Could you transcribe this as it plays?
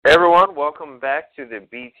welcome back to the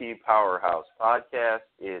BT Powerhouse podcast.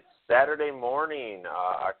 It's Saturday morning,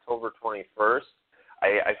 October 21st.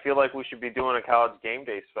 I feel like we should be doing a college game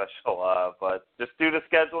day special, but just due to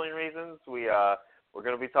scheduling reasons, we're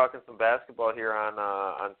going to be talking some basketball here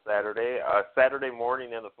on Saturday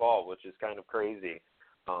morning in the fall, which is kind of crazy.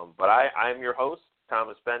 But I'm your host,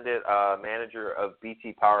 Thomas Bendit, manager of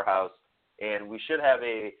BT Powerhouse, and we should have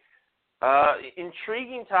a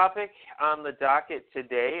intriguing topic on the docket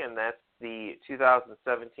today, and that's the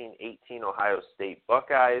 2017-18 Ohio State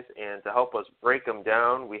Buckeyes. And to help us break them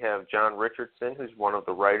down, we have John Richardson, who's one of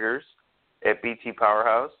the writers at BT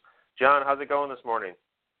Powerhouse. John, how's it going this morning?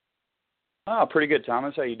 Oh, pretty good,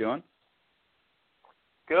 Thomas. How you doing?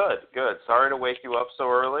 Good. Sorry to wake you up so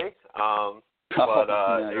early,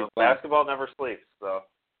 basketball never sleeps. So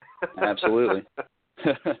absolutely.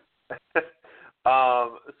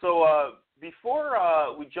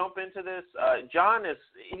 Before we jump into this, John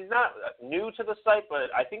he's not new to the site, but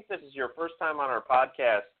I think this is your first time on our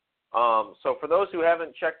podcast. So for those who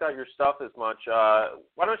haven't checked out your stuff as much,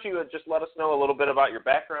 why don't you just let us know a little bit about your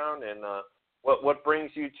background and what brings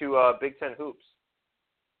you to Big Ten Hoops?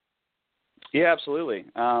 Yeah, absolutely.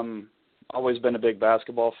 Always been a big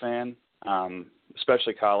basketball fan,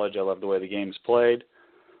 especially college. I love the way the game's played.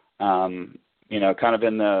 Kind of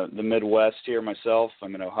in the Midwest here myself.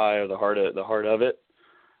 I'm in Ohio, the heart of it.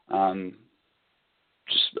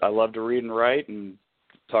 I love to read and write and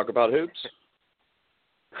talk about hoops.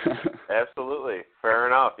 Absolutely, fair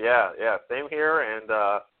enough. Yeah, same here. And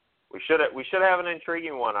we should have an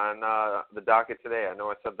intriguing one on the docket today. I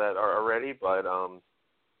know I said that already, but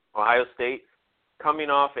Ohio State coming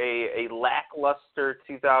off a lackluster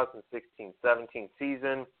 2016-17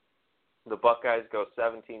 season. The Buckeyes go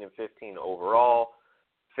 17-15 overall,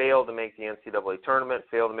 fail to make the NCAA tournament,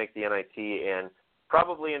 fail to make the NIT, and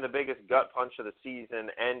probably in the biggest gut punch of the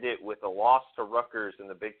season, end it with a loss to Rutgers in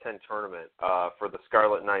the Big Ten tournament for the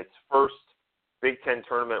Scarlet Knights' first Big Ten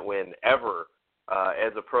tournament win ever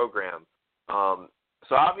as a program.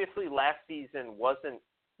 So obviously last season wasn't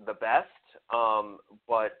the best,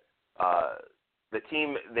 but the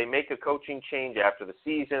team, they make a coaching change after the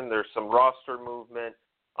season. There's some roster movement.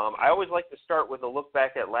 I always like to start with a look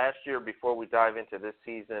back at last year before we dive into this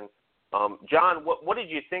season. John, what did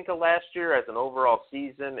you think of last year as an overall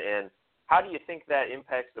season, and how do you think that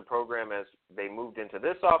impacts the program as they moved into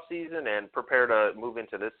this offseason and prepare to move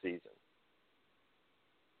into this season?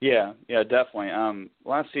 Yeah, definitely.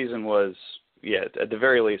 Last season was, at the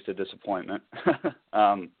very least, a disappointment.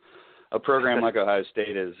 A program like Ohio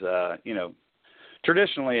State is,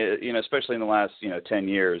 traditionally, especially in the last, 10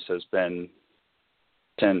 years, has been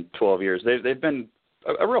 10, 12 years. They've been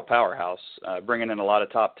a real powerhouse, bringing in a lot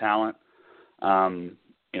of top talent,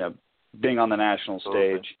 being on the national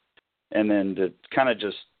stage, and then to kind of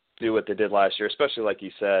just do what they did last year, especially like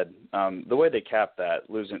you said, the way they capped that,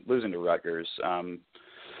 losing to Rutgers.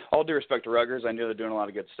 All due respect to Rutgers, I knew they're doing a lot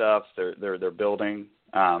of good stuff. They're building,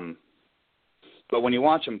 but when you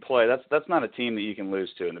watch them play, that's not a team that you can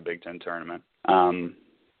lose to in the Big Ten tournament.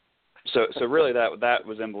 So really that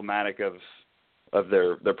was emblematic of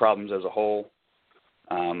their problems as a whole.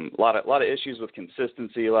 A lot of issues with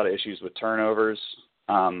consistency, a lot of issues with turnovers.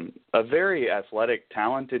 A very athletic,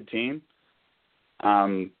 talented team,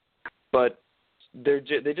 but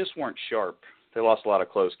they just weren't sharp. They lost a lot of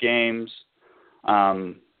close games.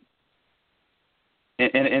 And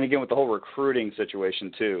again, with the whole recruiting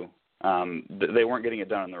situation too, they weren't getting it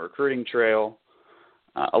done on the recruiting trail.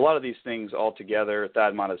 A lot of these things all together,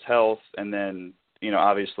 Thad Matta's health, and then,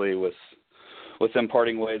 obviously with them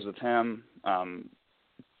parting ways with him,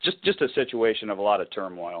 just a situation of a lot of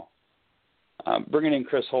turmoil. Bringing in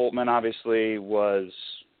Chris Holtmann obviously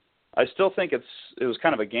I still think it was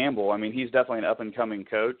kind of a gamble. I mean, he's definitely an up-and-coming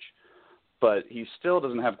coach, but he still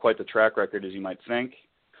doesn't have quite the track record as you might think.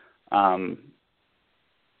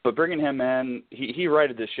 But bringing him in, he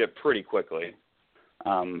righted the ship pretty quickly.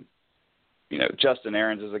 Justin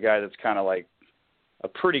Ahrens is a guy that's kind of like a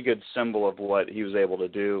pretty good symbol of what he was able to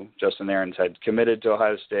do. Justin Ahrens had committed to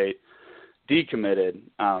Ohio State, decommitted,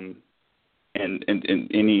 and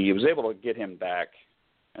he was able to get him back,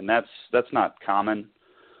 and that's not common.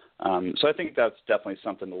 So I think that's definitely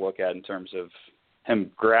something to look at in terms of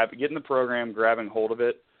him getting the program, grabbing hold of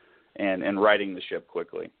it, and righting the ship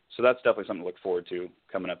quickly. So that's definitely something to look forward to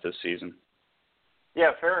coming up this season.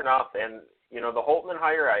 Yeah, fair enough. And, the Holtmann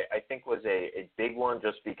hire, I think, was a big one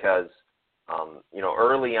just because,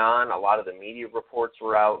 early on, a lot of the media reports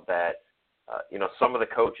were out that, some of the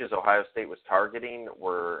coaches Ohio State was targeting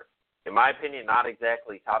were, in my opinion, not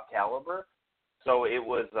exactly top caliber. So it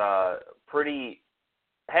was pretty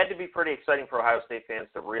had to be pretty exciting for Ohio State fans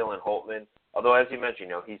to reel in Holtmann. Although, as you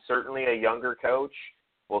mentioned, he's certainly a younger coach.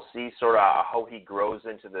 We'll see sort of how he grows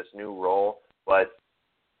into this new role. But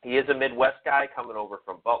he is a Midwest guy coming over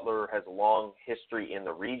from Butler, has a long history in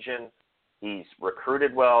the region. He's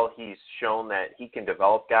recruited well. He's shown that he can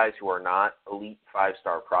develop guys who are not elite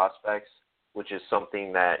five-star prospects, which is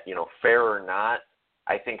something that, fair or not,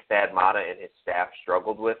 I think Thad Matta and his staff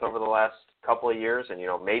struggled with over the last couple of years. And,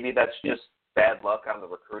 maybe that's just bad luck on the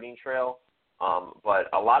recruiting trail. But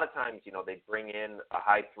a lot of times, they bring in a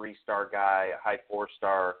high 3-star guy, a high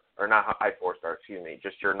 4-star, or not high 4-star,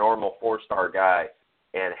 just your normal 4-star guy,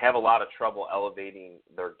 and have a lot of trouble elevating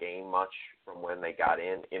their game much from when they got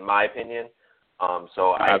in my opinion.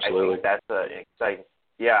 So I think that's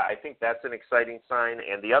I think that's an exciting sign.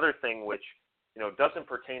 And the other thing, which doesn't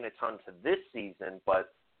pertain a ton to this season,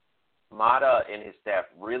 but Matta and his staff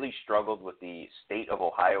really struggled with the state of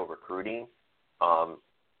Ohio recruiting.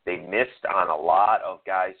 They missed on a lot of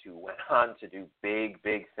guys who went on to do big,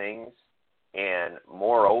 big things. And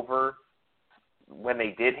moreover, when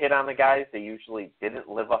they did hit on the guys, they usually didn't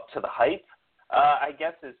live up to the hype, I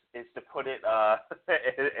guess is to put it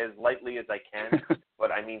as lightly as I can.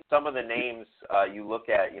 But, I mean, some of the names you look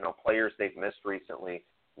at, players they've missed recently,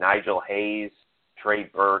 Nigel Hayes, Trey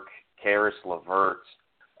Burke, Karis LeVert,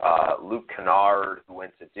 Luke Kennard, who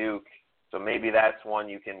went to Duke. So maybe that's one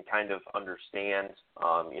you can kind of understand.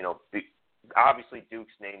 Obviously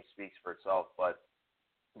Duke's name speaks for itself, but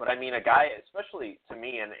I mean, a guy, especially to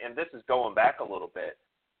me, and this is going back a little bit,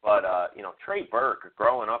 but, Trey Burke,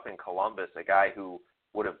 growing up in Columbus, a guy who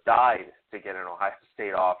would have died to get an Ohio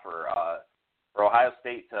State offer, for Ohio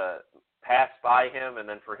State to pass by him and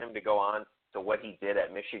then for him to go on to what he did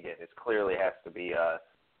at Michigan, it clearly has to be a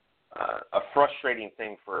frustrating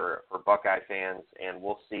thing for Buckeye fans, and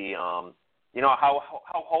we'll see, how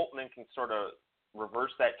Holtmann can sort of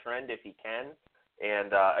reverse that trend if he can.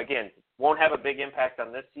 And, again, won't have a big impact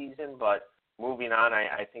on this season, but moving on,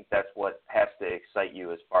 I think that's what has to excite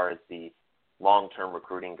you as far as the long-term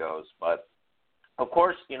recruiting goes. But, of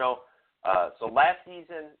course, so last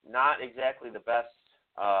season, not exactly the best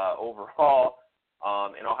overall.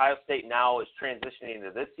 And Ohio State now is transitioning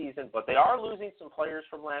into this season, but they are losing some players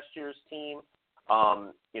from last year's team.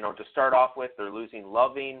 To start off with, they're losing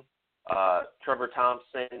Loving, Trevor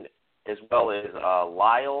Thompson, as well as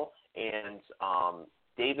Lyle and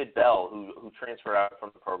David Bell, who transferred out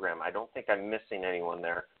from the program. I don't think I'm missing anyone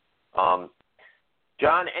there.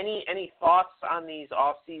 John, any thoughts on these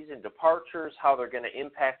off-season departures, how they're going to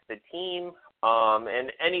impact the team,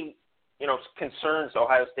 and any concerns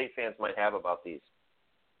Ohio State fans might have about these?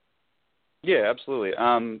 Yeah, absolutely.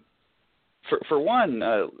 For one,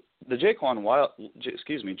 the Jaquan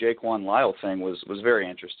Lyle thing was very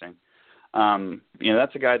interesting.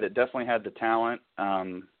 That's a guy that definitely had the talent.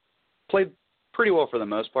 Played pretty well for the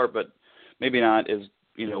most part, but maybe not as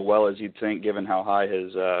well as you'd think, given how high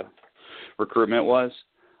his recruitment was.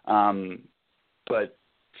 But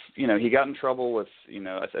he got in trouble with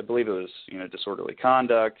I believe it was disorderly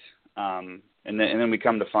conduct, and then we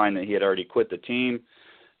come to find that he had already quit the team.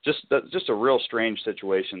 Just a real strange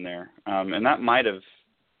situation there, and that might have,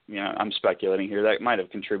 I'm speculating here, that might have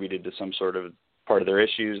contributed to some sort of part of their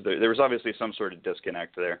issues. There was obviously some sort of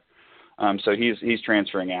disconnect there. So he's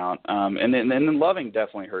transferring out, and then Loving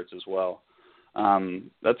definitely hurts as well.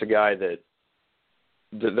 That's a guy that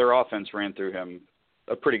their offense ran through him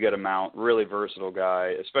a pretty good amount. Really versatile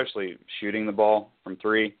guy, especially shooting the ball from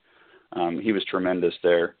three. He was tremendous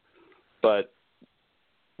there. But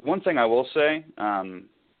one thing I will say,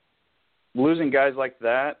 losing guys like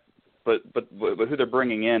that, but who they're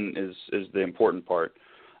bringing in is the important part.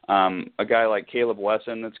 A guy like Caleb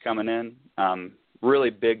Wesson that's coming in,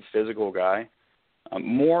 really big physical guy,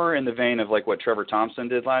 more in the vein of like what Trevor Thompson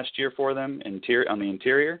did last year for them on the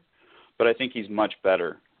interior, but I think he's much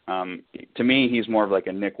better. To me, he's more of like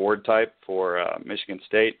a Nick Ward type for Michigan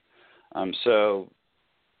State. So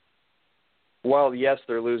while, yes,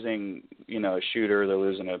 they're losing, a shooter, they're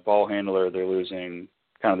losing a ball handler, they're losing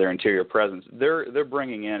kind of their interior presence, they're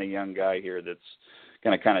bringing in a young guy here that's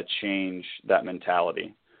going to kind of change that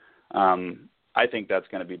mentality. I think that's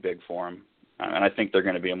going to be big for them. And I think they're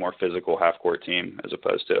going to be a more physical half-court team as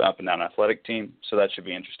opposed to up-and-down athletic team. So that should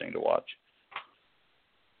be interesting to watch.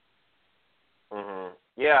 Mm-hmm.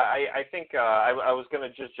 Yeah, I think I was going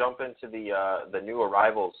to just jump into the new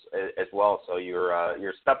arrivals as well. So you're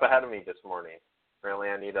a step ahead of me this morning. Really,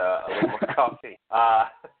 I need a little more coffee.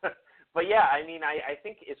 But yeah, I mean, I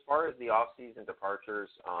think as far as the off-season departures,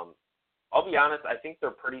 I'll be honest, I think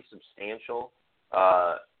they're pretty substantial.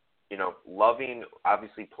 Loving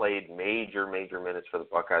obviously played major minutes for the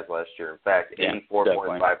Buckeyes last year. In fact, Yeah,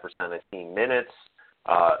 84.5% of team minutes.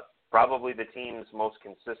 Probably the team's most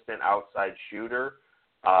consistent outside shooter,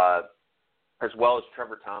 as well as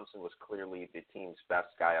Trevor Thompson was clearly the team's best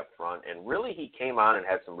guy up front. And really he came on and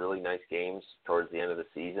had some really nice games towards the end of the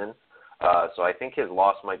season. So I think his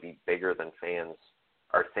loss might be bigger than fans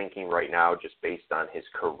are thinking right now just based on his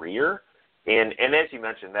career. And as you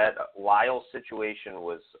mentioned, that Lyle situation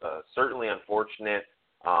was certainly unfortunate.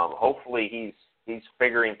 Hopefully he's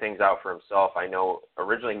figuring things out for himself. I know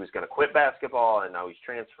originally he was going to quit basketball, and now he's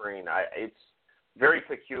transferring. It's very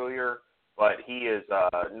peculiar, but he is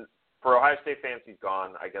for Ohio State fans, he's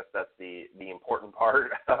gone. I guess that's the important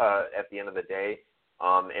part at the end of the day.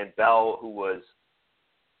 And Bell, who was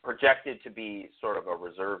projected to be sort of a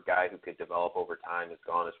reserve guy who could develop over time, is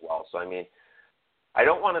gone as well. So, I mean, I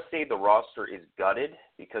don't want to say the roster is gutted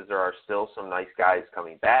because there are still some nice guys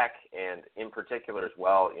coming back, and in particular as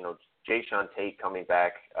well, Jayshawn Tate coming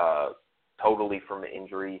back totally from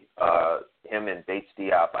injury, him and Bates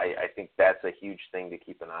Diop, I think that's a huge thing to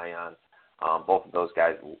keep an eye on. Both of those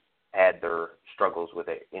guys had their struggles with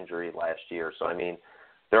an injury last year. So, I mean,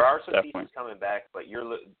 there are some pieces coming back, but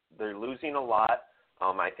they're losing a lot.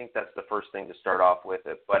 I think that's the first thing to start off with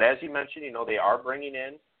it. But as you mentioned, they are bringing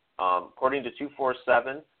in, according to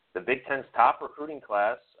 247, the Big Ten's top recruiting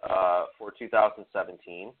class for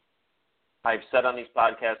 2017. I've said on these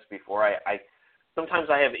podcasts before, I sometimes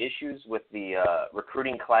I have issues with the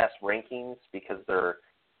recruiting class rankings because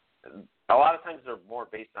a lot of times they're more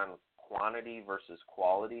based on quantity versus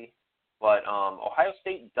quality. But Ohio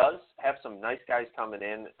State does have some nice guys coming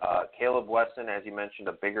in. Caleb Wesson, as you mentioned,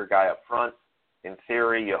 a bigger guy up front. In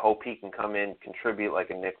theory, you hope he can come in, contribute like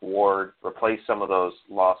a Nick Ward, replace some of those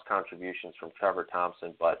lost contributions from Trevor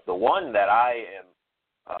Thompson. But the one that I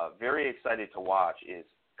am very excited to watch is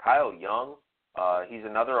Kyle Young. He's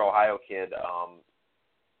another Ohio kid.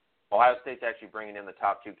 Ohio State's actually bringing in the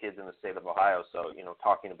top two kids in the state of Ohio. So,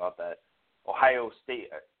 talking about that Ohio State,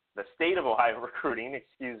 the state of Ohio recruiting,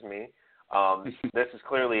 excuse me, this is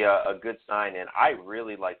clearly a good sign, and I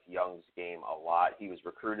really liked Young's game a lot. He was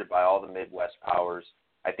recruited by all the Midwest powers.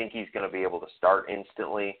 I think he's going to be able to start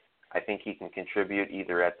instantly. I think he can contribute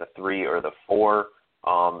either at the 3 or the 4.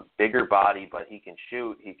 Bigger body, but he can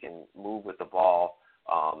shoot. He can move with the ball.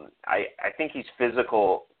 I think he's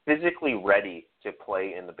physically ready to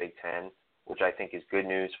play in the Big Ten, which I think is good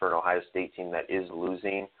news for an Ohio State team that is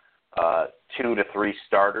losing 2 to 3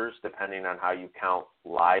 starters, depending on how you count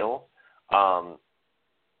Lyle.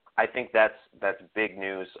 I think that's big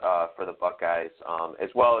news for the Buckeyes, as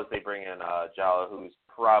well as they bring in Jala, who's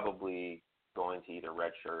probably going to either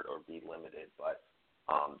redshirt or be limited. But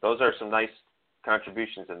those are some nice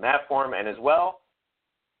contributions in that form. And as well,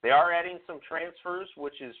 they are adding some transfers,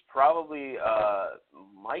 which is probably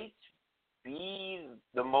might be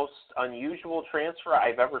the most unusual transfer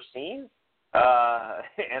I've ever seen.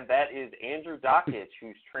 And that is Andrew Dakich,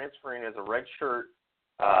 who's transferring as a redshirt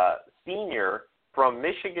senior from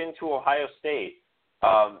Michigan to Ohio State.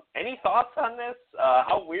 Any thoughts on this?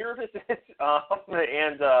 How weird is it?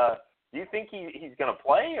 And do you think he's going to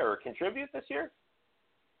play or contribute this year?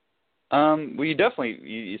 Well,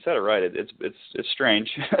 you said it right. It's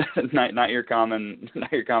strange. not your common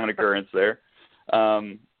occurrence there.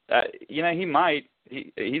 He might.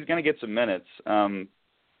 He's going to get some minutes.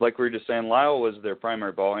 Like we were just saying, Lyle was their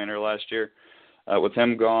primary ball handler last year. With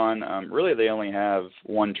him gone, really they only have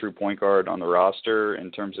one true point guard on the roster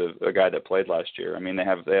in terms of a guy that played last year. I mean, they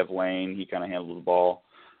have Lane. He kind of handled the ball.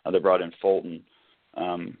 They brought in Fulton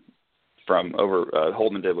from over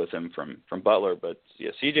Holtman did with him from Butler. But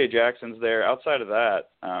yeah, C.J. Jackson's there. Outside of that,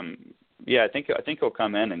 I think he'll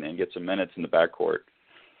come in and get some minutes in the backcourt.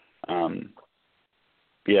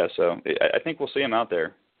 So I think we'll see him out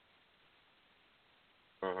there.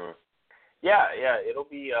 Mm-hmm. Yeah, it'll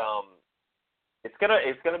be. It's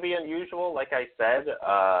gonna be unusual, like I said,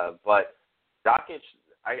 but Dakich,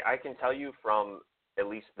 I can tell you from at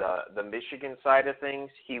least the Michigan side of things,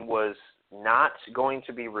 he was not going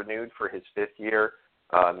to be renewed for his 5th year.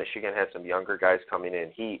 Michigan had some younger guys coming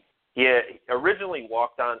in. He originally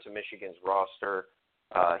walked onto Michigan's roster.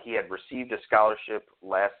 He had received a scholarship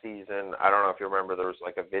last season. I don't know if you remember, there was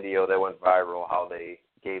like a video that went viral how they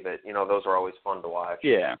gave it. Those are always fun to watch.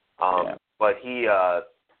 Yeah. But he.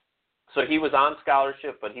 So he was on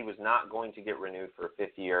scholarship, but he was not going to get renewed for a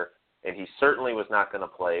 5th year, and he certainly was not going to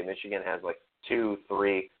play. Michigan has like 2,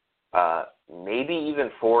 3, maybe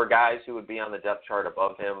even 4 guys who would be on the depth chart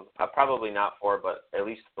above him. Probably not 4, but at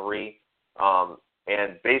least 3.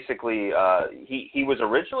 And basically, he was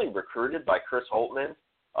originally recruited by Chris Holtman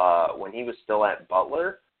when he was still at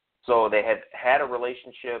Butler, So they had a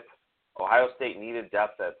relationship. Ohio State needed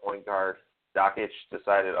depth at point guard. Dakich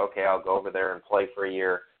decided, okay, I'll go over there and play for a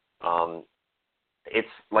year. It's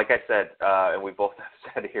like I said, and we both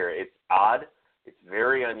have said here, it's odd. It's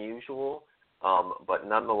very unusual, but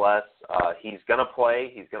nonetheless, he's going to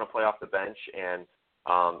play. He's going to play off the bench, and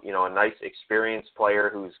a nice experienced player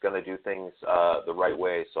who's going to do things the right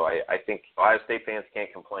way. So I think Ohio State fans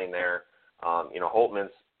can't complain there.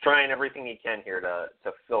 Holtman's trying everything he can here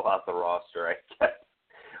to fill out the roster, I guess.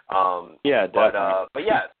 Yeah, definitely. But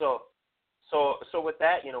yeah, so with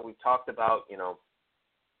that, we've talked about,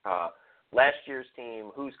 last year's team,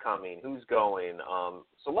 who's coming, who's going.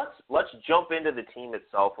 So let's jump into the team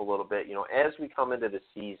itself a little bit. As we come into the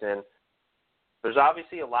season, there's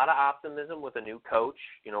obviously a lot of optimism with a new coach.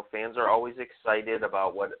 Fans are always excited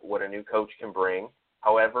about what a new coach can bring.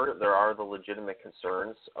 However, there are the legitimate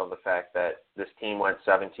concerns of the fact that this team went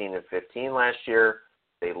 17-15 last year.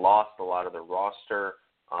 They lost a lot of their roster.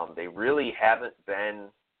 They really haven't been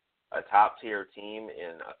a top-tier team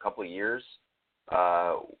in a couple of years.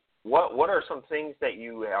 What are some things that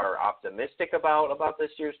you are optimistic about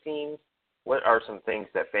this year's team? What are some things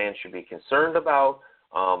that fans should be concerned about?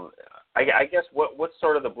 I guess what's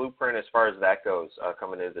sort of the blueprint as far as that goes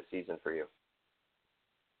coming into the season for you?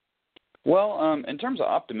 Well, in terms of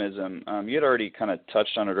optimism, you had already kind of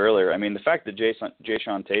touched on it earlier. I mean, the fact that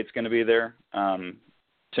Jayshawn Tate's going to be there,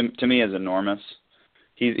 to me is enormous.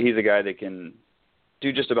 He's a guy that can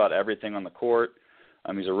do just about everything on the court.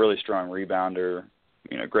 He's a really strong rebounder,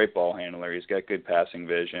 great ball handler. He's got good passing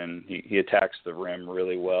vision. He attacks the rim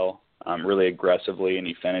really well, really aggressively, and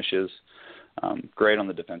he finishes. Great on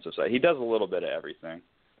the defensive side. He does a little bit of everything.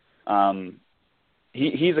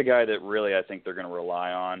 He's a guy that really I think they're going to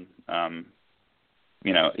rely on.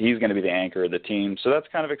 He's going to be the anchor of the team, so that's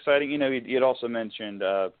kind of exciting. You had also mentioned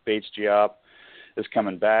Bates Diop is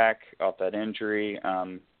coming back off that injury.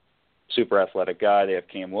 Super athletic guy. They have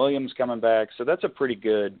Cam Williams coming back, so that's a pretty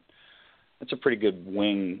good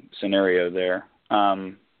wing scenario there.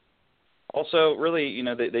 Also, really,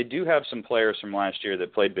 they do have some players from last year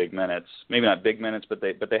that played big minutes. Maybe not big minutes, but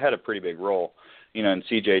they had a pretty big role. In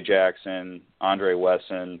C.J. Jackson, Andre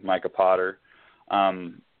Wesson, Micah Potter.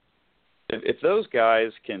 If those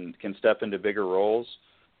guys can step into bigger roles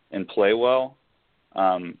and play well,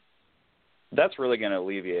 that's really going to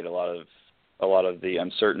alleviate a lot of the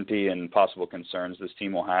uncertainty and possible concerns this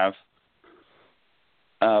team will have.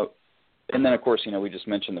 And then, of course, we just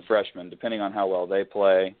mentioned the freshmen. Depending on how well they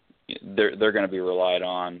play, they're going to be relied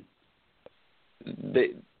on.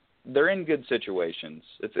 They're in good situations.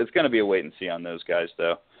 It's going to be a wait and see on those guys,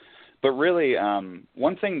 though. But really,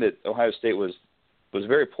 one thing that Ohio State was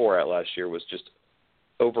very poor at last year was just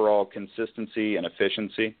overall consistency and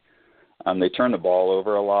efficiency. They turned the ball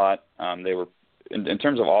over a lot. They were, in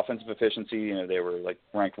terms of offensive efficiency, they were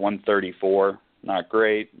ranked 134. Not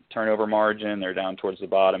great. Turnover margin, they're down towards the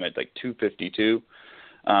bottom at 252.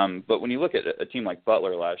 But when you look at a team like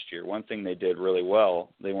Butler last year, one thing they did really well,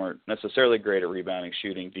 they weren't necessarily great at rebounding,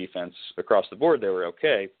 shooting, defense. Across the board, they were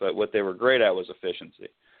okay, but what they were great at was efficiency.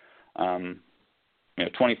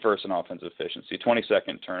 21st in offensive efficiency,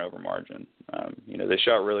 22nd turnover margin. They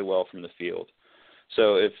shot really well from the field.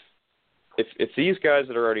 So if these guys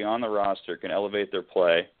that are already on the roster can elevate their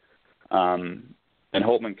play, and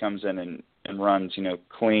Holtman comes in and runs,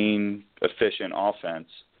 clean, efficient offense,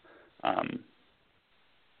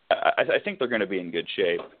 I think they're going to be in good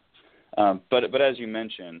shape. But as you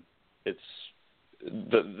mentioned, they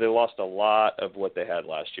lost a lot of what they had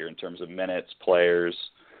last year in terms of minutes, players.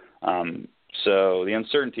 So the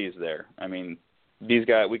uncertainty is there. I mean, these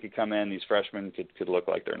guys, we could come in, these freshmen could look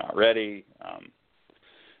like they're not ready.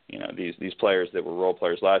 These players that were role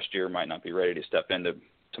players last year might not be ready to step into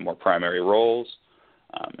more primary roles.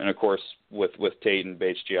 And of course, with Tate and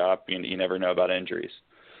Bates Diop, you never know about injuries.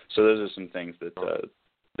 So those are some things that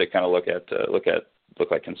kind of look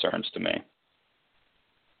like concerns to me.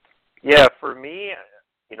 Yeah, for me,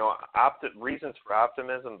 reasons for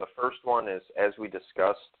optimism. The first one is, as we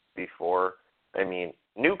discussed before, I mean,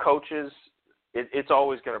 new coaches, it's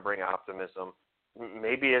always going to bring optimism.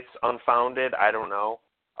 Maybe it's unfounded. I don't know.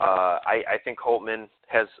 I think Holtman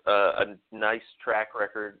has a nice track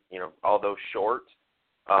record, although short.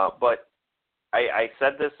 But I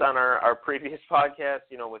said this on our previous podcast,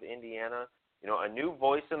 with Indiana, a new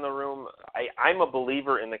voice in the room. I'm a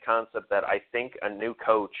believer in the concept that I think a new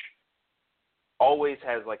coach always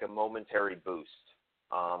has a momentary boost.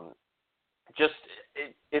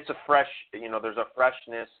 It's a fresh, there's a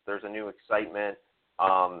freshness, there's a new excitement.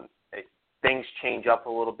 Things change up a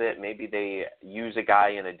little bit. Maybe they use a guy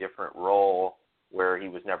in a different role where he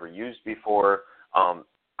was never used before.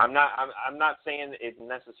 I'm not saying it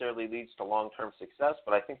necessarily leads to long-term success,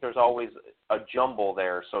 but I think there's always a jumble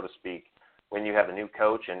there, so to speak, when you have a new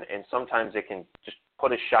coach, and sometimes it can just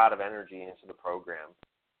put a shot of energy into the program.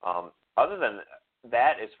 Other than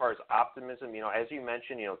that, as far as optimism, as you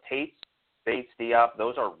mentioned, Tate, Bates, Diop,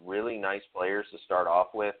 those are really nice players to start off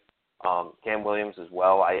with. Cam Williams as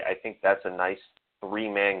well. I think that's a nice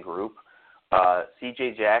three-man group.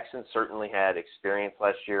 C.J. Jackson certainly had experience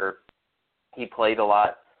last year. He played a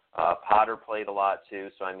lot. Potter played a lot too.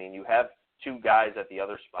 So, you have two guys at the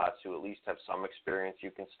other spots who at least have some experience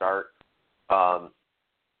you can start.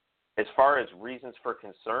 As far as reasons for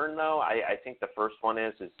concern, though, I think the first one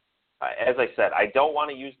is as I said, I don't want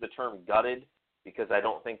to use the term gutted because I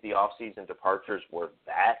don't think the off-season departures were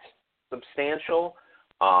that substantial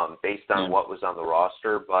based on what was on the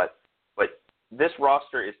roster. But this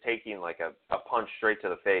roster is taking like a punch straight to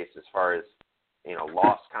the face as far as,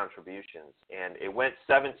 lost contributions. And it went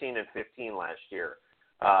 17-15 last year.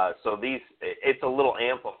 So it's a little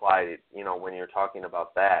amplified, when you're talking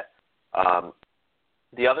about that.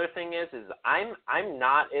 The other thing is I'm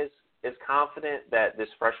not as confident that this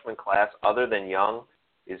freshman class, other than Young,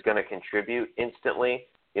 is going to contribute instantly.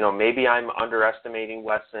 Maybe I'm underestimating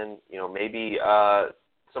Wesson. Maybe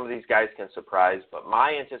some of these guys can surprise. But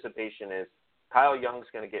my anticipation is Kyle Young's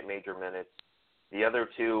going to get major minutes. The other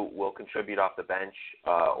two will contribute off the bench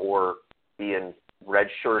or be in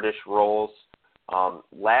red-shirtish roles.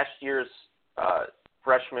 Last year's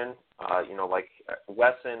freshmen, like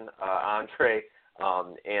Wesson, Andre,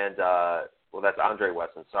 that's Andre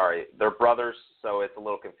Wesson, sorry. They're brothers, so it's a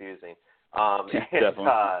little confusing. Potter.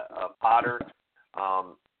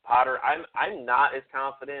 Potter, I'm not as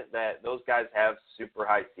confident that those guys have super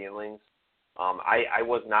high ceilings. I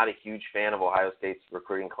was not a huge fan of Ohio State's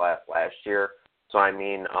recruiting class last year. So,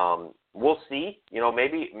 we'll see.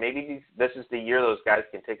 Maybe this is the year those guys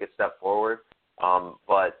can take a step forward.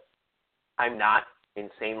 But I'm not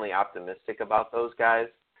insanely optimistic about those guys.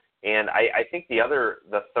 And I think the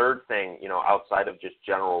third thing, outside of just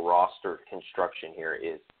general roster construction here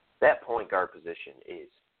is that point guard position is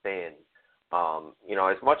thin.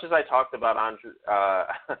 As much as I talked about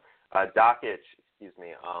Dakich,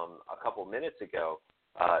 a couple minutes ago,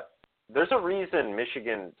 there's a reason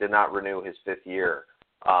Michigan did not renew his fifth year.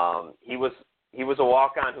 He was a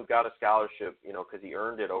walk-on who got a scholarship, because he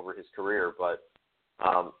earned it over his career. But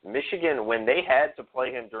Michigan, when they had to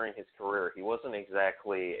play him during his career, he wasn't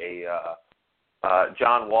exactly a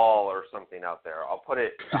John Wall or something out there. I'll put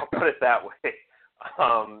it that way.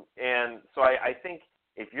 And so I think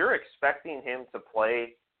if you're expecting him to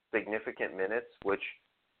play significant minutes, which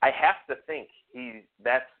I have to think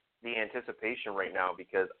that's the anticipation right now,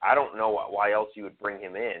 because I don't know why else you would bring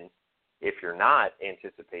him in if you're not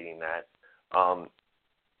anticipating that.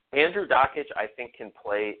 Andrew Dakich, I think, can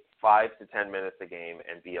play 5 to 10 minutes a game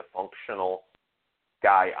and be a functional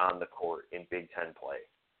guy on the court in Big Ten play.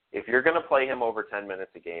 If you're going to play him over 10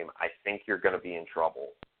 minutes a game, I think you're going to be in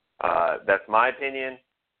trouble. That's my opinion.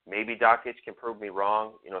 Maybe Dakich can prove me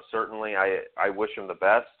wrong. Certainly I wish him the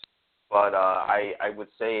best, but I would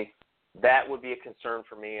say that would be a concern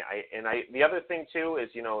for me. The other thing too is,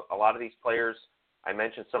 a lot of these players, I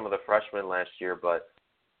mentioned some of the freshmen last year, but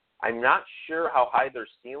I'm not sure how high their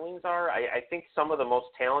ceilings are. I think some of the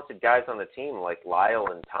most talented guys on the team, like Lyle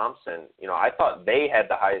and Thompson, I thought they had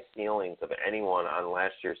the highest ceilings of anyone on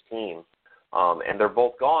last year's team, and they're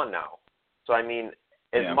both gone now. So,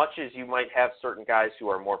 as much as you might have certain guys who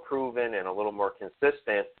are more proven and a little more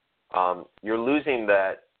consistent, you're losing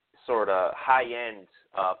that sort of high-end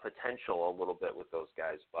potential a little bit with those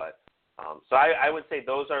guys. But so I would say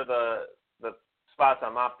those are the spots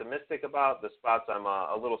I'm optimistic about, the spots I'm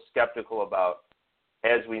a little skeptical about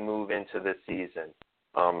as we move into this season.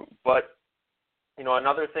 But,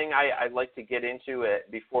 another thing I'd like to get into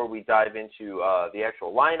it before we dive into the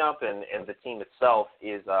actual lineup and the team itself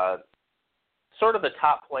is sort of the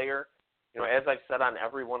top player. As I've said on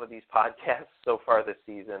every one of these podcasts so far this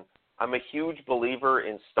season, I'm a huge believer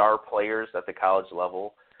in star players at the college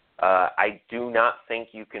level. I do not think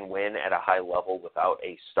you can win at a high level without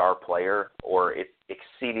a star player, or it's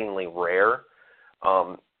exceedingly rare.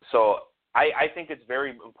 So I think it's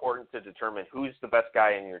very important to determine who's the best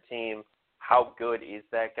guy in your team, how good is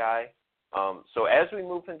that guy. So as we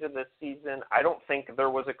move into this season, I don't think there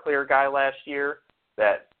was a clear guy last year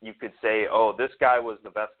that you could say, oh, this guy was the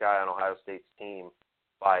best guy on Ohio State's team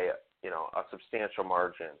by a substantial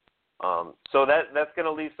margin. So that's going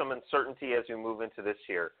to leave some uncertainty as we move into this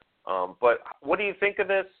year. But what do you think of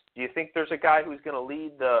this? Do you think there's a guy who's going to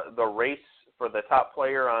lead the race for the top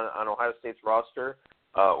player on Ohio State's roster,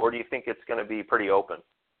 or do you think it's going to be pretty open?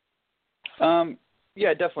 Yeah,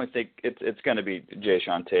 I definitely think it's going to be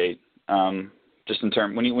Jae'Sean Tate. Just in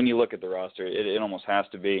terms, when you look at the roster, it almost has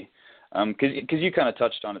to be. Because you kind of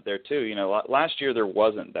touched on it there too. You know, last year there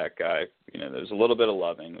wasn't that guy. You know, there was a little bit of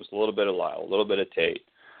Loving, there was a little bit of Lyle, a little bit of Tate.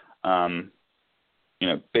 You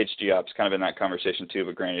know, Bates Diop's kind of in that conversation too,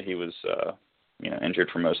 but granted he was injured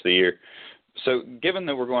for most of the year. So given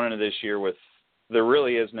that we're going into this year with there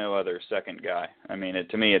really is no other second guy. I mean,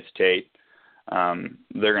 to me it's Tate.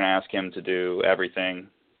 They're going to ask him to do everything.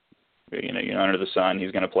 You know, under the sun.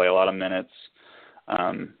 He's going to play a lot of minutes.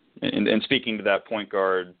 And speaking to that point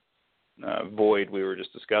guard void we were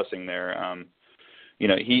just discussing there, you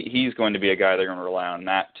know, he's going to be a guy they're going to rely on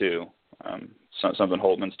that too. Something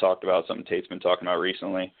Holtman's talked about, something Tate's been talking about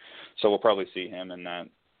recently. So we'll probably see him in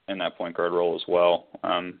that point guard role as well,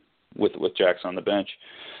 with Jackson on the bench.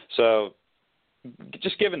 So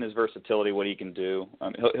just given his versatility, what he can do,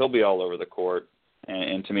 he'll be all over the court.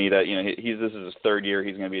 And to me, that, you know, this is his third year.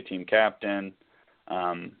 He's going to be a team captain.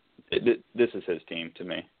 This is his team to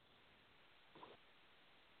me.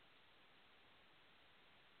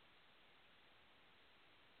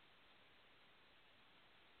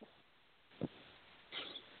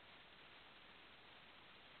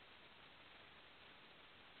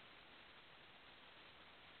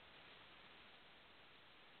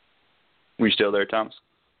 Were you still there, Thomas?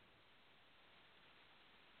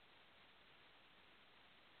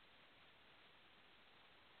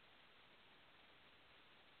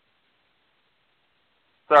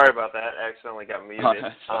 Sorry about that. I accidentally got muted.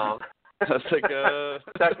 That's like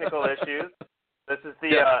technical issues. This is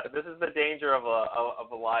the danger of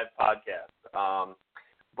a live podcast.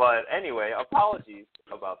 But anyway, apologies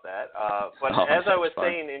about that. But as I was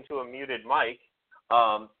saying into a muted mic,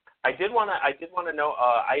 I did want to know.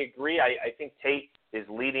 I agree. I think Tate is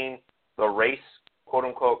leading the race, quote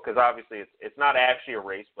unquote, because obviously it's not actually a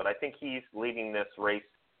race, but I think he's leading this race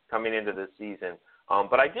coming into this season.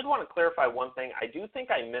 But I did want to clarify one thing. I do think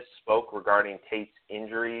I misspoke regarding Tate's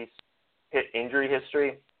injury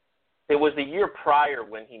history. It was the year prior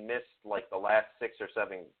when he missed like the last 6 or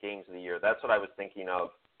 7 games of the year. That's what I was thinking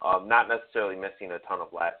of, not necessarily missing a ton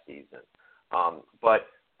of last season.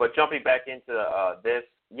 But jumping back into this,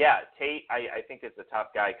 yeah, Tate, I think is the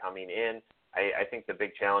top guy coming in. I think the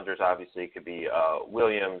big challengers obviously could be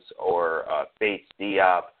Williams or Bates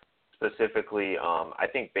Diop. Specifically, I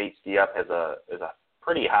think Bates Diop has a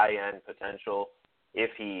pretty high-end potential if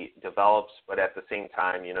he develops, but at the same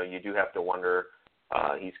time, you know, you do have to wonder,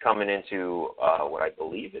 he's coming into what I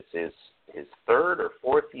believe is his 3rd or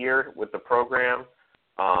 4th year with the program.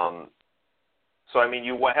 So, I mean,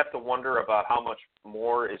 you have to wonder about how much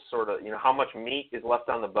more is sort of, you know, how much meat is left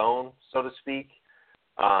on the bone, so to speak.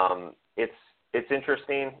 It's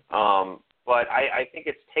interesting, but I think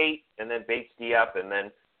it's Tate and then Bates Diop, and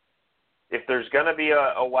then if there's going to be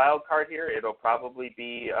a wild card here, it'll probably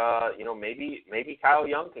be, you know, maybe Kyle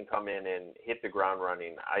Young can come in and hit the ground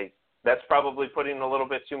running. That's probably putting a little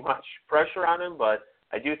bit too much pressure on him, but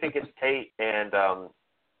I do think it's Tate and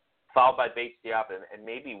followed by Bates Diop, and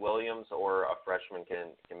maybe Williams or a freshman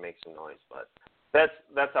can make some noise. But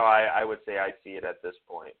that's how I would say I see it at this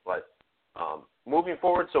point. But moving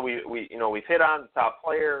forward, so we've hit on the top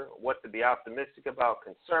player, what to be optimistic about,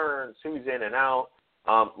 concerns, who's in and out.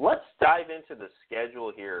 Let's dive into the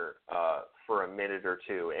schedule here for a minute or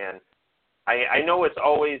two. And I know it's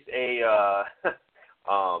always a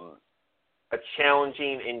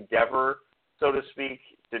challenging endeavor, so to speak,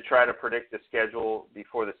 to try to predict the schedule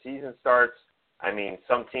before the season starts. I mean,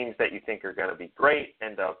 some teams that you think are going to be great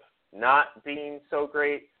end up not being so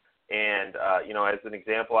great. And, you know, as an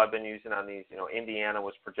example I've been using on these, you know, Indiana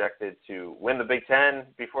was projected to win the Big Ten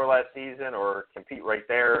before last season or compete right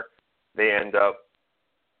there. They end up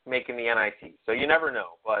making the NIT. So you never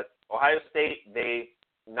know. But Ohio State, they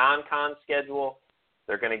non-con schedule.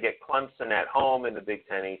 They're going to get Clemson at home in the Big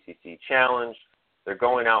Ten ACC Challenge. They're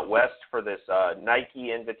going out west for this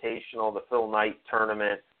Nike Invitational, the Phil Knight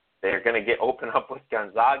tournament. They're going to open up with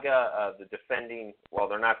Gonzaga, the defending, well,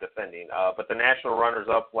 they're not defending, but the national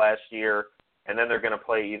runners-up last year. And then they're going to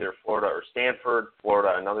play either Florida or Stanford.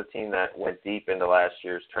 Florida, another team that went deep into last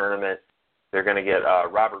year's tournament. They're going to get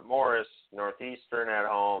Robert Morris, Northeastern at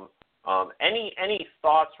home. Any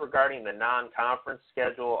thoughts regarding the non-conference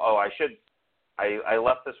schedule? Oh, I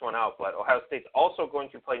left this one out, but Ohio State's also going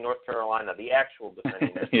to play North Carolina, the actual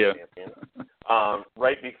defending national champion,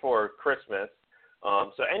 right before Christmas.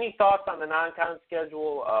 So any thoughts on the non-con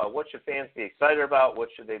schedule? What should fans be excited about? What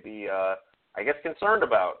should they be, I guess, concerned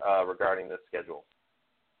about regarding this schedule?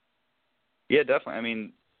 Yeah, definitely. I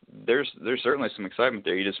mean, there's certainly some excitement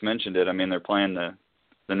there. You just mentioned it. I mean, they're playing the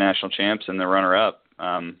national champs and the runner-up.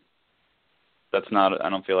 that's not. I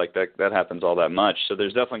don't feel like that happens all that much. So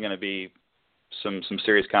there's definitely going to be some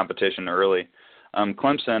serious competition early.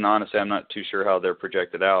 Clemson, honestly, I'm not too sure how they're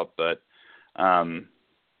projected out, but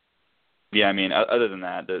yeah, I mean, other than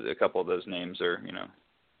that, a couple of those names are,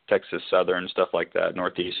 Texas Southern, stuff like that,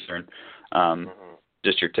 Northeastern,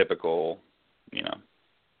 just your typical,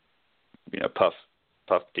 puff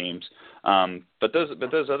teams. But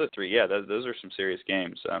those other three, yeah, those are some serious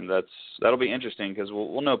games. That'll be interesting because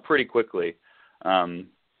we'll know pretty quickly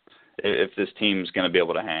if this team's going to be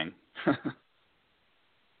able to hang.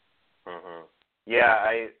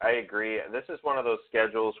 Yeah, I agree. This is one of those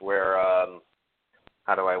schedules where,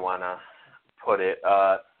 how do I want to put it?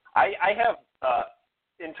 I have,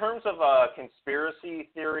 in terms of conspiracy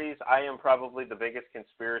theories, I am probably the biggest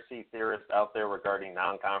conspiracy theorist out there regarding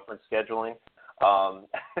non-conference scheduling.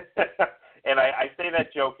 And I say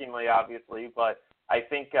that jokingly, obviously, but I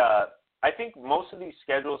think most of these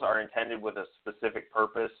schedules are intended with a specific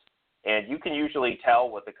purpose. And you can usually tell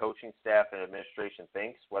what the coaching staff and administration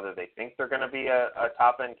thinks, whether they think they're going to be a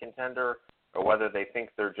top-end contender or whether they think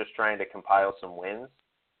they're just trying to compile some wins.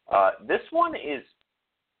 This one is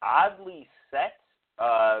oddly set.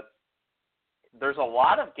 There's a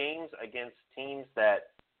lot of games against teams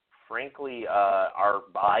that, frankly, are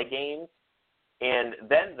bye games. And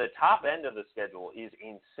then the top end of the schedule is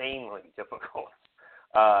insanely difficult.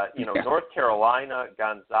 North Carolina,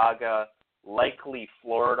 Gonzaga, likely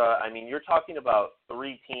Florida. I mean, you're talking about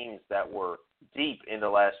three teams that were deep into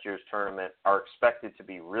last year's tournament are expected to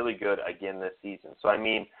be really good again this season. So, I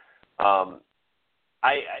mean, I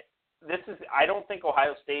don't think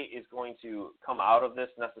Ohio State is going to come out of this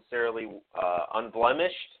necessarily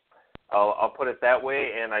unblemished. I'll put it that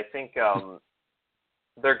way. And I think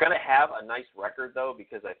they're going to have a nice record, though,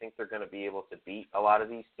 because I think they're going to be able to beat a lot of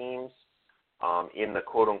these teams in the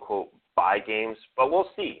quote-unquote bye games. But we'll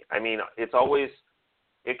see. I mean,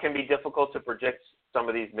 it can be difficult to predict some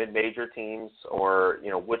of these mid-major teams or,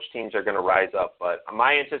 which teams are going to rise up. But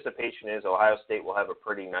my anticipation is Ohio State will have a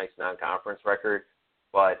pretty nice non-conference record,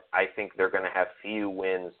 but I think they're going to have few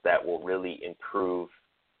wins that will really improve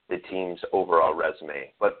the team's overall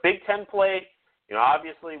resume. But Big Ten play,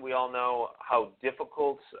 obviously we all know how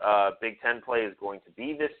difficult Big Ten play is going to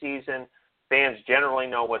be this season. Fans generally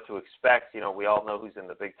know what to expect. We all know who's in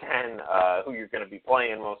the Big Ten, who you're going to be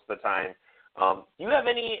playing most of the time. Do you have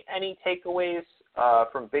any takeaways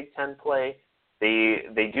from Big Ten play?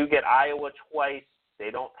 They do get Iowa twice.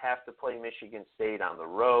 They don't have to play Michigan State on the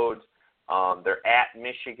road. They're at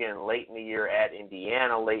Michigan late in the year, at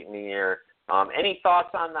Indiana late in the year. Any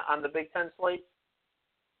thoughts on the Big Ten slate?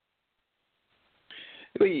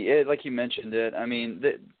 Well, yeah, like you mentioned it. I mean,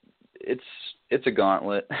 it's a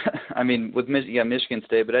gauntlet. I mean, with Michigan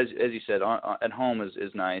State, but as you said, at home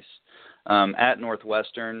is nice. At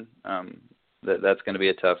Northwestern, that's going to be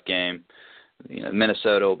a tough game.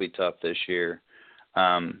 Minnesota will be tough this year.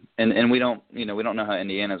 And we don't know how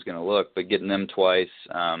Indiana's going to look, but getting them twice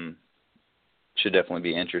should definitely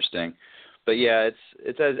be interesting. But yeah,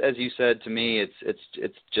 it's as you said to me,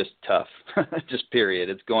 it's just tough. Just period.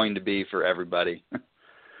 It's going to be for everybody.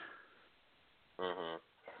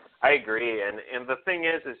 I agree, and the thing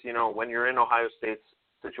is when you're in Ohio State's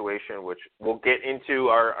situation, which we'll get into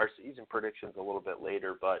our season predictions a little bit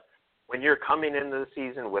later, but when you're coming into the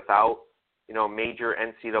season without major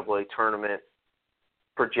NCAA tournament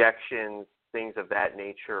projections, things of that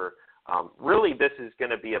nature, really this is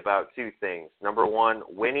going to be about two things. Number one,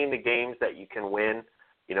 winning the games that you can win.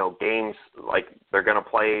 Games like they're going to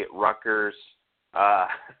play Rutgers,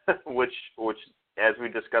 which as we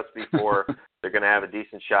discussed before, they're going to have a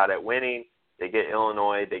decent shot at winning. They get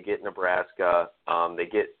Illinois, they get Nebraska, they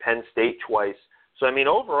get Penn State twice. So, I mean,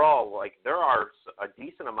 overall, there are a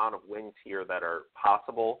decent amount of wins here that are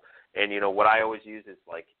possible. And, what I always use is,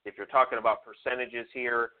 if you're talking about percentages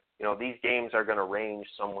here, these games are going to range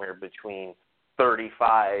somewhere between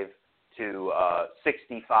 35 to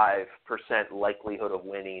 65% likelihood of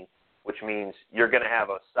winning, which means you're going to have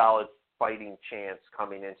a solid fighting chance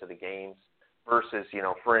coming into the games versus,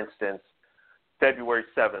 for instance, February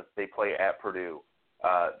 7th, they play at Purdue.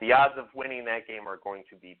 The odds of winning that game are going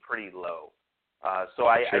to be pretty low. So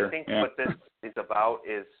I think what this is about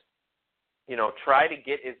is, try to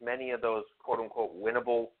get as many of those quote-unquote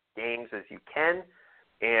winnable games as you can.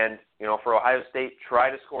 And, for Ohio State,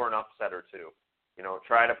 try to score an upset or two.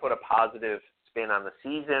 Try to put a positive spin on the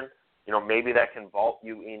season. Maybe that can vault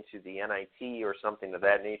you into the NIT or something of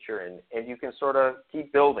that nature, and you can sort of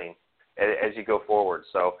keep building as you go forward.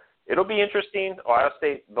 So it'll be interesting. Ohio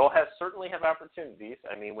State, they'll certainly have opportunities.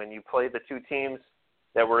 I mean, when you play the two teams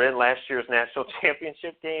that were in last year's national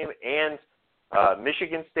championship game and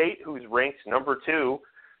Michigan State, who's ranked number 2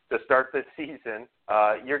 to start this season.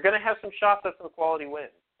 You're going to have some shots at some quality wins,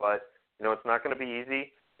 but it's not going to be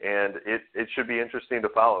easy, and it should be interesting to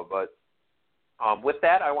follow. But with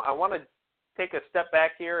that, I want to take a step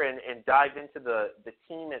back here and dive into the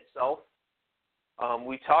team itself.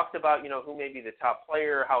 We talked about who may be the top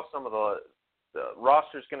player, how some of the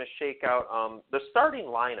roster is going to shake out. The starting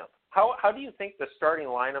lineup. How do you think the starting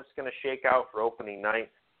lineup's going to shake out for opening night?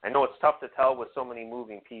 I know it's tough to tell with so many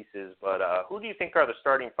moving pieces, but who do you think are the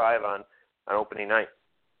starting 5 on opening night?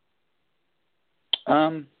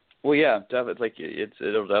 Well, yeah, it'll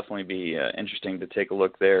definitely be interesting to take a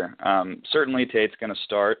look there. Certainly Tate's going to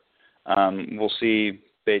start. We'll see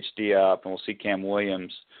Bates Diop and we'll see Cam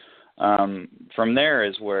Williams. From there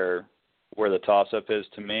is where the toss-up is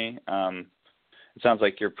to me. It sounds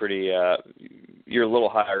like you're a little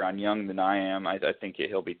higher on Young than I am. I think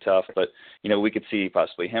he'll be tough, but we could see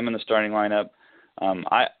possibly him in the starting lineup.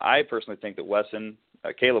 I personally think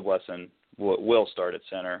that Caleb Wesson will start at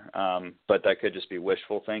center, but that could just be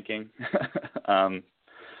wishful thinking.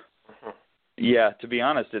 Yeah, to be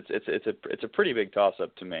honest, it's a pretty big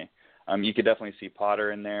toss-up to me. You could definitely see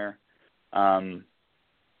Potter in there,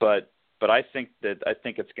 but I think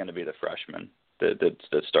it's going to be the freshmen that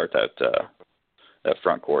start that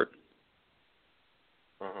front court.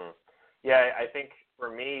 Mm-hmm. Yeah, I think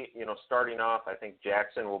for me, starting off, I think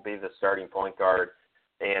Jackson will be the starting point guard,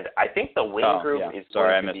 and I think the wing group is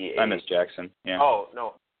going to be. I missed Jackson. Yeah. Oh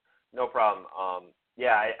no problem.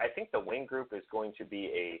 I think the wing group is going to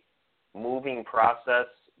be a moving process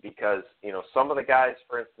because some of the guys,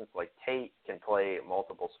 for instance, like Tate, can play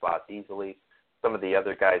multiple spots easily. Some of the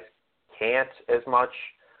other guys can't as much,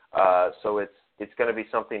 so it's going to be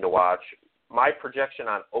something to watch. My projection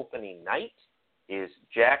on opening night is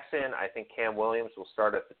Jackson. I think Cam Williams will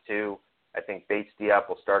start at the 2. I think Bates Diop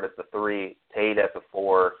will start at the 3, Tate at the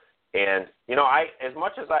 4. And, as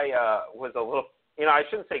much as I was a little, I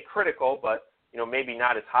shouldn't say critical, but, maybe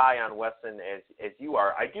not as high on Wesson as you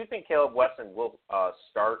are, I do think Caleb Wesson will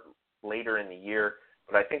start later in the year.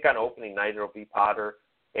 But I think on opening night it'll be Potter.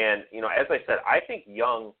 And, as I said, I think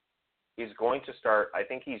Young is going to start. I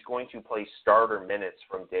think he's going to play starter minutes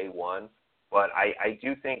from day 1. But I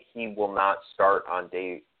do think he will not start on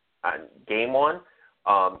game 1.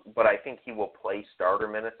 But I think he will play starter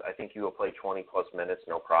minutes. I think he will play 20-plus minutes,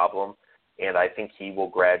 no problem. And I think he will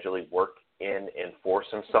gradually work in and force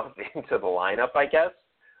himself into the lineup, I guess.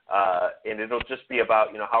 And it'll just be about,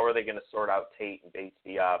 how are they going to sort out Tate and Bates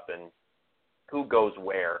Diop and who goes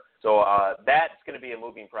where. So that's going to be a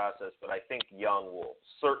moving process. But I think Young will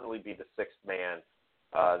certainly be the 6th man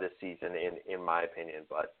this season, in my opinion.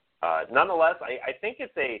 But nonetheless, I think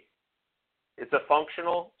it's a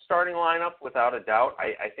functional starting lineup without a doubt.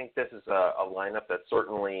 I think this is a lineup that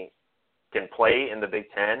certainly can play in the Big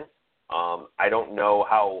Ten. I don't know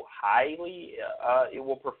how highly it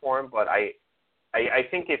will perform, but I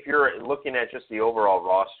think if you're looking at just the overall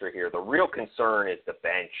roster here, the real concern is the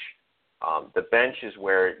bench. The bench is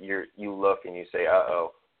where you look and you say,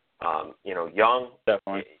 Young.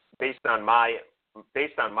 Definitely. Based on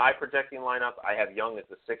my projecting lineup, I have Young as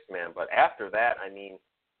the 6th man. But after that,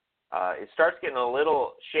 it starts getting a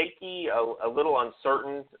little shaky, a little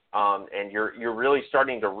uncertain, and you're really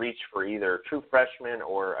starting to reach for either true freshmen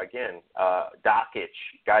or, again, Dockich,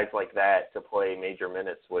 guys like that to play major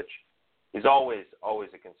minutes, which is always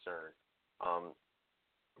a concern.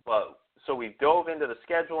 But so we've dove into the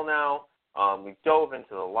schedule now. We've dove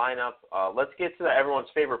into the lineup. Let's get to everyone's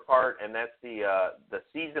favorite part, and that's the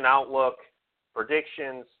season outlook,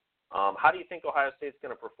 predictions. How do you think Ohio State's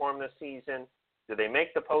going to perform this season? Do they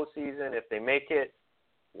make the postseason? If they make it,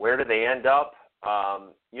 where do they end up?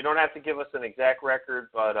 You don't have to give us an exact record,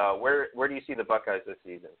 but where do you see the Buckeyes this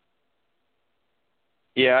season?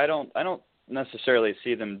 Yeah, I don't necessarily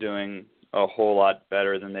see them doing a whole lot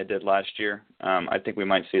better than they did last year. I think we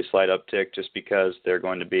might see a slight uptick just because they're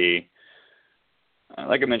going to be,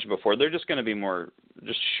 like I mentioned before, they're just going to be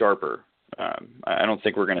just sharper. I don't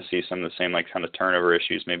think we're going to see some of the same kind of turnover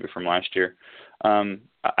issues maybe from last year.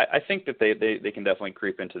 I think that they can definitely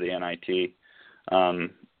creep into the NIT,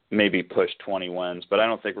 maybe push 20 wins, but I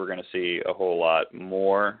don't think we're going to see a whole lot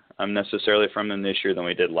more necessarily from them this year than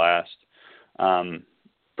we did last,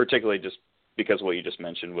 particularly just because of what you just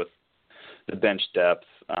mentioned with the bench depth,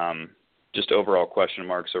 just overall question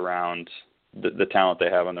marks around the talent they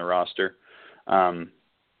have on their roster.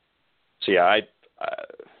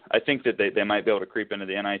 I think that they might be able to creep into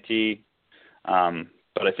the NIT,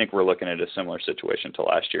 but I think we're looking at a similar situation to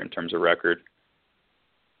last year in terms of record.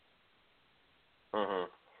 Mm-hmm.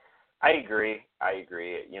 I agree.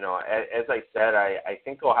 You know, as I said, I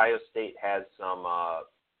think Ohio State has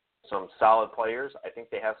some solid players. I think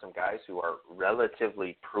they have some guys who are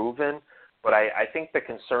relatively proven. But I think the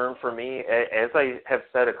concern for me, as I have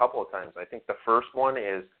said a couple of times, I think the first one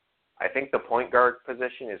is I think the point guard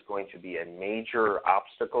position is going to be a major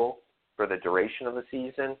obstacle for the duration of the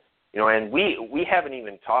season. You know, and we haven't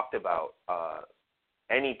even talked about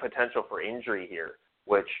any potential for injury here,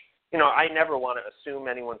 which, you know, I never want to assume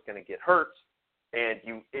anyone's going to get hurt, and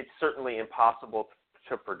it's certainly impossible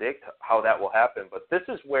to predict how that will happen. But this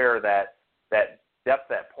is where that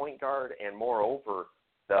depth at point guard and, moreover,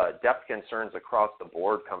 the depth concerns across the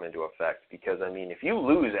board come into effect. Because, I mean, if you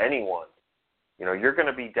lose anyone, you know, you're going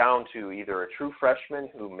to be down to either a true freshman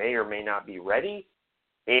who may or may not be ready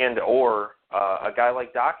or a guy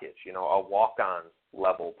like Dakich, you know, a walk-on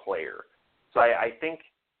level player. So I think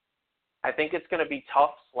it's going to be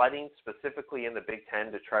tough sledding, specifically in the Big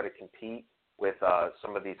Ten, to try to compete with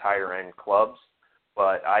some of these higher-end clubs.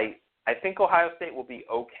 But I think Ohio State will be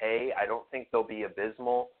okay. I don't think they'll be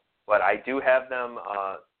abysmal. But I do have them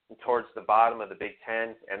towards the bottom of the Big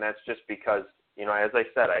Ten, and that's just because, you know, as I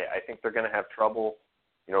said, I think they're going to have trouble,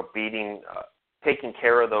 you know, taking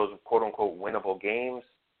care of those quote-unquote winnable games.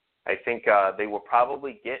 I think they will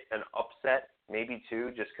probably get an upset, maybe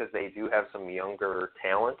two, just because they do have some younger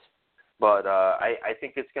talent. But I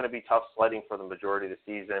think it's going to be tough sledding for the majority of the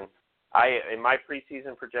season. In my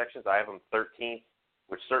preseason projections, I have them 13th,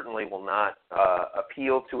 which certainly will not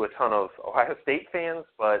appeal to a ton of Ohio State fans,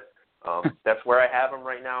 but that's where I have them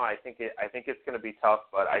right now. I think it's going to be tough,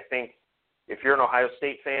 but I think if you're an Ohio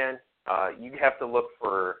State fan, you have to look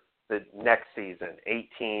for the next season,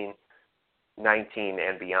 18, 19,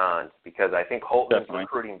 and beyond, because I think Holtman's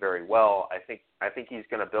recruiting very well. I think he's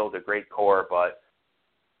going to build a great core, but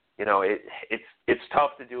you know, it's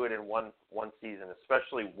tough to do it in one season,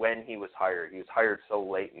 especially when he was hired. He was hired so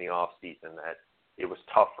late in the off season that it was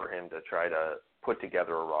tough for him to try to put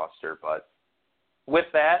together a roster. But with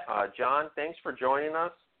that, John, thanks for joining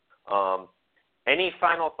us. Any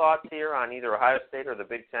final thoughts here on either Ohio State or the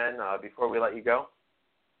Big Ten before we let you go?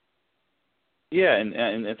 Yeah,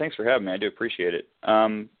 and thanks for having me. I do appreciate it.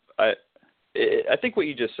 I think what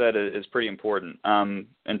you just said is pretty important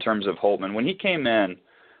in terms of Holtman. When he came in,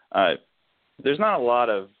 there's not a lot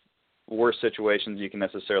of worse situations you can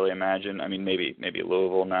necessarily imagine. I mean, maybe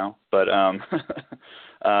Louisville now, but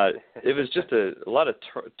it was just a lot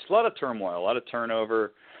of turmoil, a lot of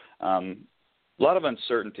turnover, a lot of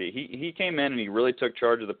uncertainty. He came in and he really took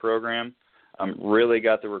charge of the program, really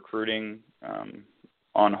got the recruiting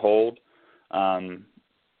on hold,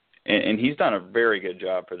 and he's done a very good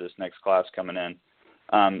job for this next class coming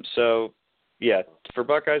in. So, yeah, for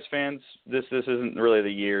Buckeyes fans, this isn't really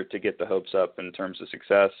the year to get the hopes up in terms of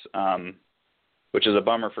success, which is a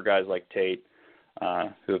bummer for guys like Tate,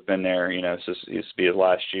 who have been there. You know, this used to be his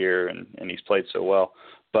last year, and he's played so well.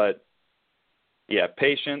 But, yeah,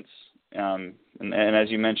 patience, and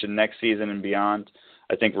as you mentioned, next season and beyond,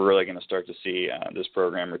 I think we're really going to start to see this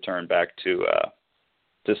program return back to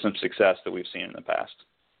some success that we've seen in the past.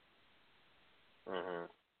 Mm-hmm.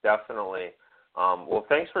 Definitely. Well,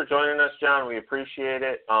 thanks for joining us, John. We appreciate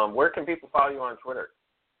it. Where can people follow you on Twitter?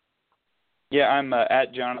 Yeah, I'm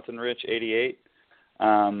at JonathanRich88.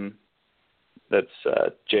 That's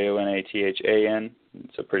Jonathan.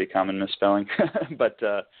 It's a pretty common misspelling. But,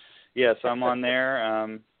 yeah, so I'm on there.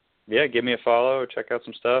 Yeah, give me a follow. Check out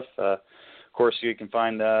some stuff. Of course, you can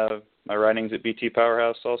find my writings at BT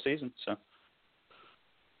Powerhouse all season. So.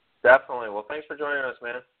 Definitely. Well, thanks for joining us,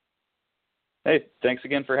 man. Hey, thanks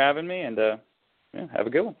again for having me, and yeah, have a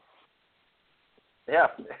good one. Yeah,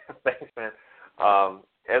 thanks, man.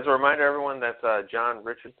 As a reminder, everyone, that's John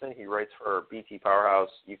Richardson. He writes for BT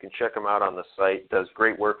Powerhouse. You can check him out on the site. Does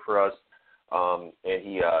great work for us, and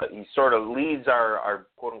he sort of leads our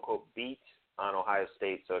quote-unquote beat on Ohio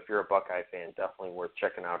State. So if you're a Buckeye fan, definitely worth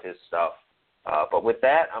checking out his stuff. But with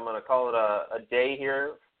that, I'm going to call it a day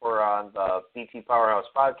here for the BT Powerhouse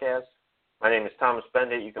podcast. My name is Thomas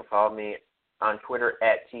Bendit. You can follow me on Twitter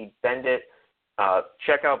at TBendit.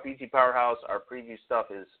 Check out BT Powerhouse. Our preview stuff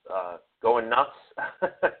is going nuts,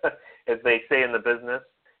 as they say in the business.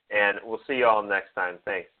 And we'll see you all next time.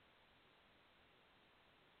 Thanks.